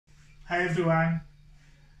Hi everyone,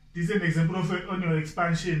 this is an example of on your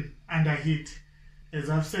expansion under heat. As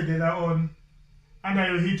I've said earlier on, under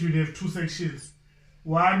your heat we have two sections.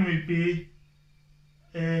 One will be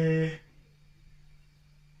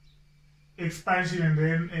expansion, and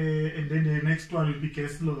then the next one will be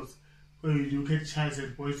gas laws, where you look at Child's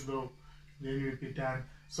and Boyle's law, then you'll be done.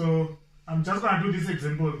 So I'm just going to do this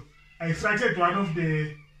example. I extracted one of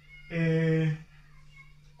the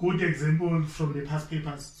good example from the past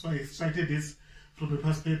papers. So I extracted this from the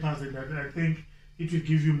past papers, and I think it will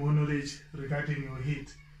give you more knowledge regarding your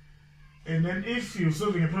heat. And then if you're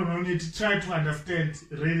solving a problem, you need to try to understand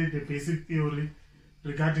really the basic theory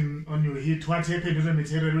regarding on your heat. What happens with the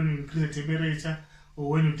material when you increase the temperature or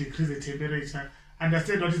when you decrease the temperature.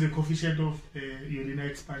 Understand what is the coefficient of your linear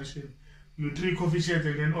expansion. Your three coefficients,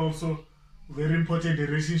 and then also very important, the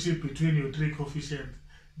relationship between your three coefficients.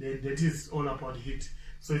 That is all about heat.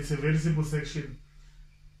 So it's a very simple section.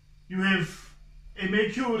 You have a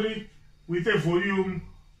mercury with a volume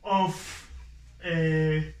of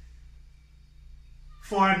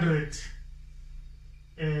 400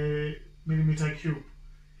 millimeter cube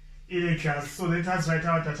in a glass. So let us write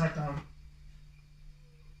our data down.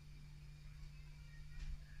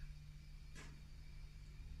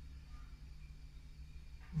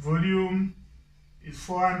 Volume is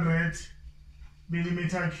 400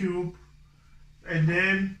 millimeter cube, and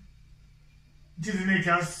then it is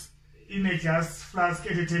in a gas flask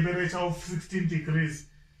at a temperature of 16 degrees.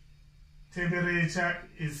 Temperature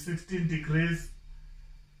is 16 degrees,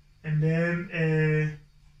 and then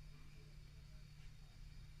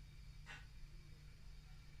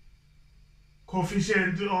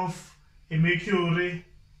coefficient of a mercury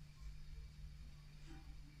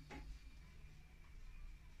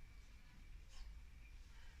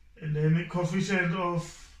and then the coefficient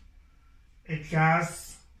of a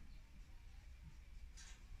gas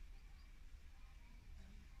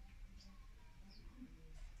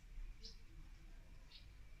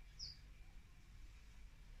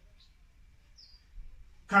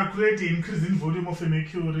calculate the increase in volume of a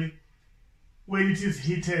mercury when it is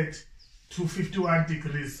heated to 51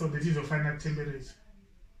 degrees. So that is your final temperature.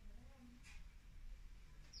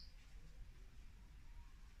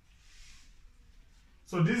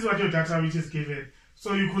 So this is what your data which is given.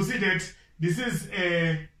 So you could see that this is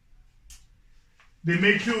the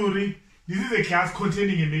mercury. This is a gas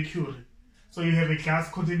containing a mercury. So you have a gas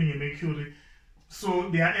containing a mercury. So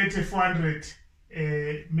they are at a 400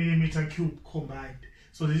 millimeter cube combined.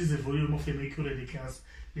 So this is the volume of a mercury and the gas.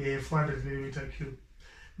 They have 400 millimeter cube.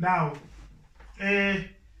 Now,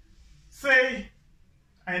 say,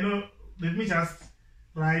 I know, let me just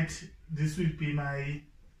write, this will be my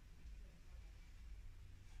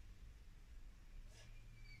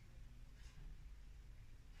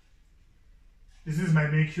this is my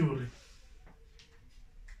mercury,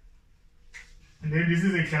 and then this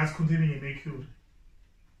is a gas containing a mercury.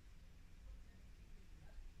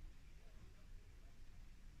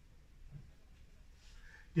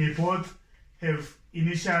 They both have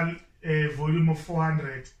initial volume of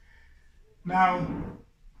 400. Now,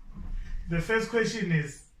 the first question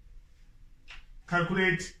is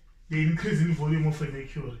calculate the increase in volume of a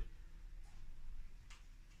mercury.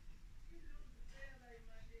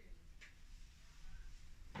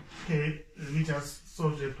 Okay, let me just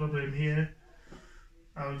solve the problem here.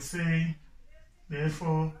 I will say,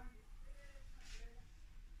 therefore,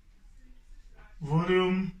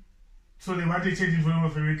 volume, so they want to change the volume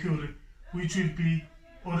of a mercury, which will be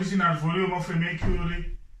original volume of a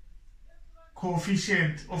mercury,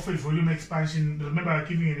 coefficient of a volume expansion. Remember, I'm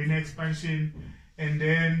giving a linear expansion, and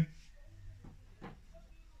then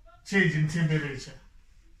change in temperature.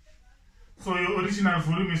 So your original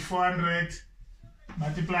volume is 400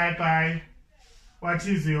 multiplied by what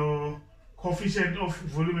is your coefficient of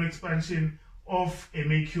volume expansion of a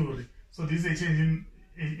mercury. So this is a change in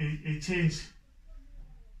increase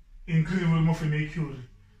in volume of a mercury.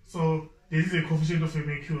 So this is a coefficient of a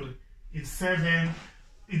mercury. It's 7.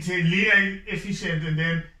 It's a linear efficient, and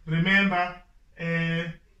then remember,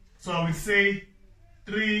 so I would say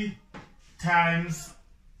 3 times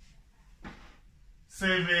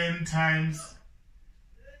 7 times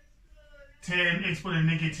 10 exponent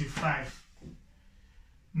negative 5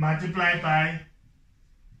 multiplied by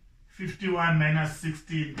 51 minus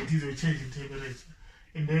 16, that is your change in temperature,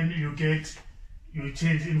 and then you get your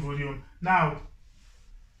change in volume. Now,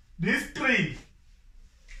 this 3,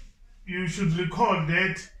 you should recall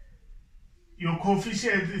that your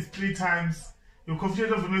coefficient is 3 times, your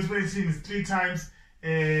coefficient of volume expansion is 3 times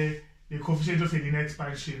the coefficient of a linear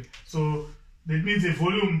expansion. So that means the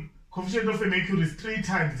volume coefficient of a mercury is 3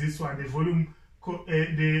 times this one. The volume,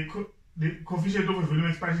 the coefficient of a volume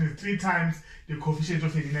expansion is 3 times the coefficient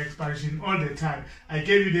of a linear expansion all the time. I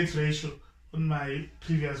gave you that ratio on my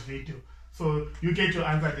previous video. So you get your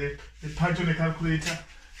answer there. The punch on the calculator.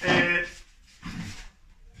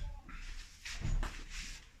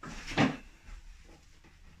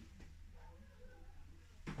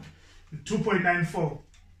 2.94.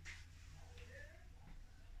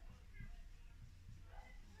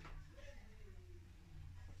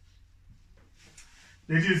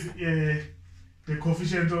 That is the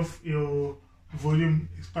coefficient of your volume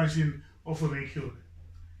expansion of a mercury.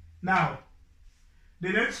 Now, the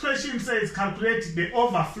next question says calculate the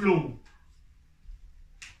overflow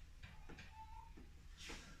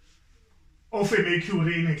of a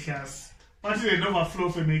mercury in a class. What is an overflow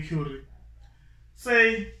of a mercury?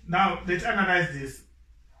 Say, now let's analyze this.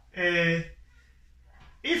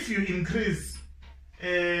 If you increase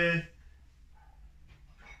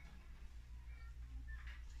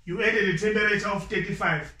you added a temperature of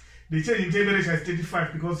 35. The change in temperature is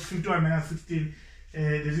 35 because 51 minus 16,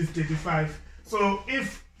 this is 35. So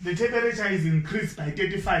if the temperature is increased by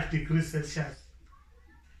 35 degrees Celsius,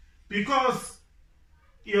 because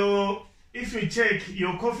if you check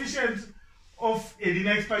your coefficient of a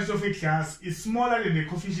linear expansion of a gas is smaller than the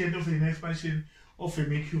coefficient of a linear expansion of a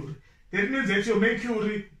mercury, that means that your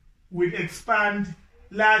mercury will expand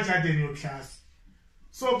larger than your gas.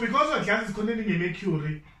 So because your gas is containing a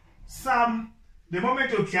mercury, the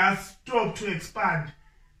moment your gas stops to expand,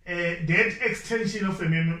 that extension of a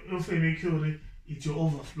mercury is your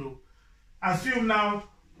overflow. Assume now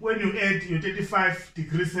when you add your 35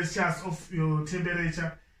 degrees Celsius of your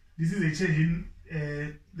temperature, this is a change in,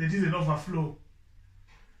 that is an overflow.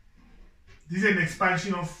 This is an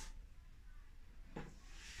expansion of,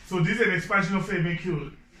 so this is an expansion of a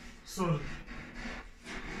mercury. Sorry.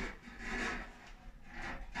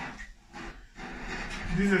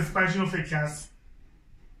 This is expansion of a gas.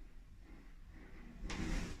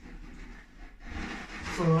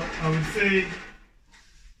 So I would say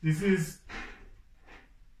this is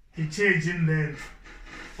a change in length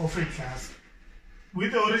of a gas.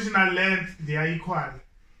 With the original length, they are equal.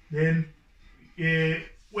 Then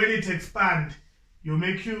when it expands, your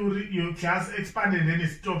mercury, your gas expands and then it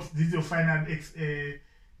stops. This is your final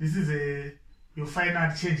your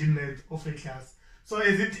final change in length of a gas. So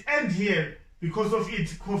as it ends here, because of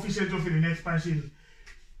its coefficient of an expansion,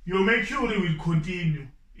 your mercury will continue.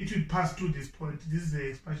 It will pass through this point. This is the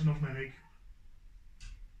expansion of my mercury.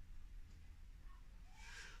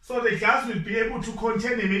 So the gas will be able to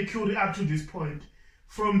contain a mercury up to this point.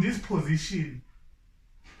 From this position,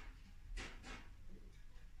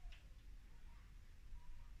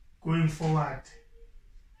 going forward,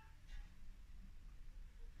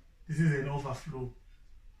 this is an overflow.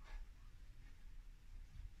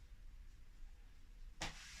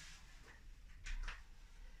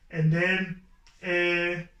 And then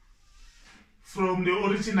from the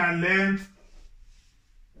original length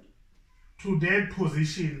to that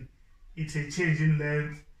position, it's a change in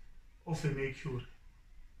length of a mercury.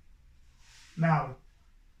 Now,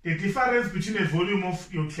 the difference between the volume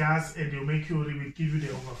of your gas and your mercury will give you the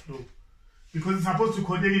overflow, because it's supposed to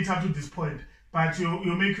contain it up to this point, but your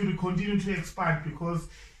mercury continues to expand because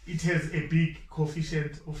it has a big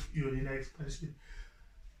coefficient of your linear expansion.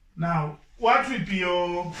 Now, what will be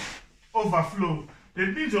your overflow?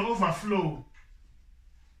 That means your overflow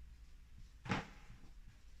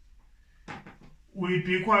will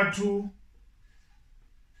be equal to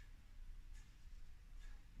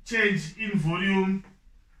change in volume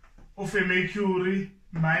of a mercury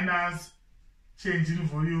minus change in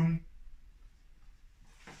volume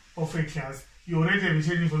of a gas. You already have a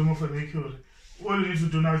change in volume of a mercury. All you need to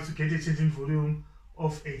do now is to get a change in volume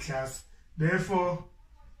of a gas. Therefore,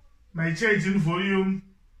 my change in volume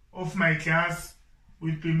of my gas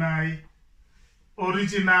will be my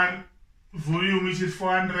original volume, which is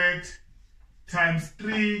 400 times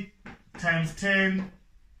 3 times 10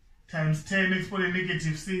 times 10 exponent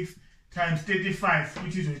negative 6 times 35,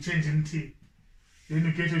 which is your change in T. Then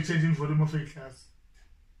you get your change in volume of a gas.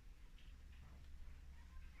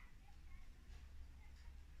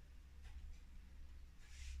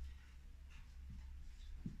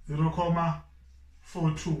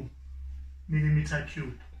 (0.42 millimeter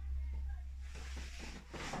cube).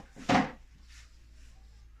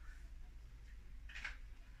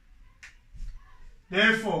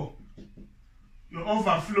 Therefore, your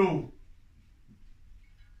overflow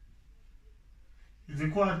is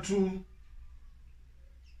equal to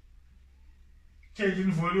change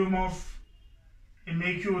in volume of a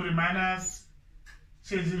mercury minus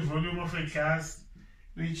change in volume of a gas,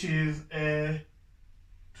 which is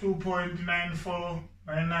 2.94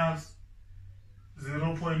 minus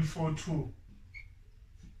 0.42.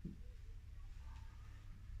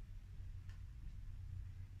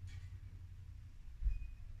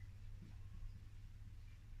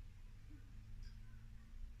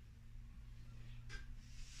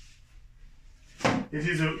 It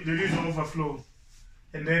is overflow,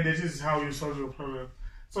 and then that is how you solve your problem.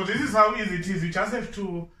 So this is how easy it is. You just have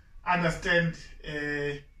to understand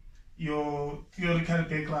your theoretical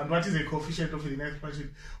background. What is a coefficient of linear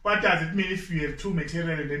expansion? What does it mean if you have two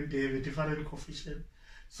material and then they have a different coefficient?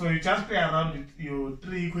 So you just play around with your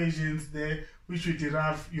three equations there, which will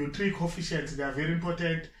derive your three coefficients. They are very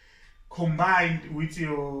important, combined with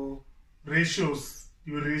your ratios,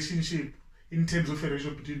 your relationship in terms of a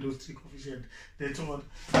ratio between those three coefficients. That's all.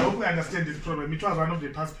 I hope we understand this problem. It was one of the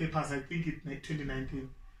past papers, I think in 2019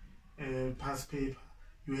 past paper.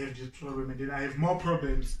 You have this problem, and then I have more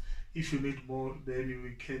problems. If you need more, then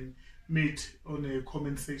we can meet on a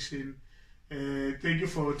comment section. Thank you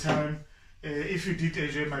for your time. If you did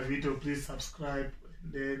enjoy my video, please subscribe,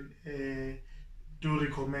 and then do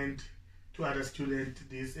recommend to other students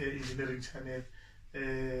this engineering channel.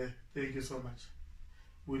 Thank you so much.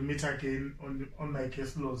 We'll meet again on my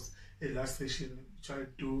case laws, last session,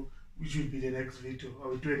 which will be the next video. I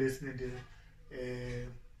will do a lesson in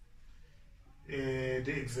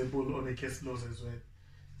the example on the case laws as well.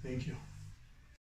 Thank you.